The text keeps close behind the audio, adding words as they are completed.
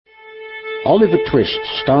Oliver Twist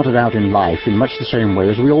started out in life in much the same way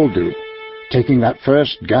as we all do, taking that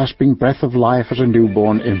first gasping breath of life as a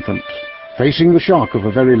newborn infant, facing the shock of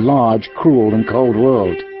a very large, cruel and cold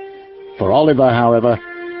world. For Oliver, however,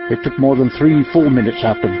 it took more than 3 full minutes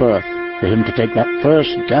after birth for him to take that first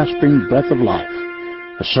gasping breath of life.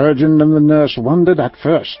 The surgeon and the nurse wondered at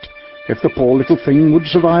first if the poor little thing would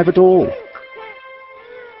survive at all.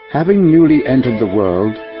 Having newly entered the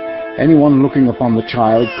world, anyone looking upon the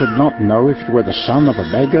child could not know if it were the son of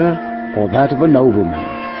a beggar or that of a nobleman.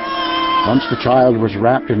 Once the child was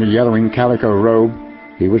wrapped in a yellowing calico robe,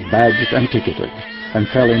 he was badged and ticketed, and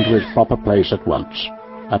fell into his proper place at once,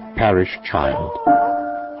 a parish child.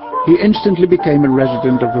 He instantly became a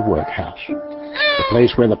resident of the workhouse, the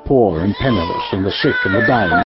place where the poor and penniless and the sick and the dying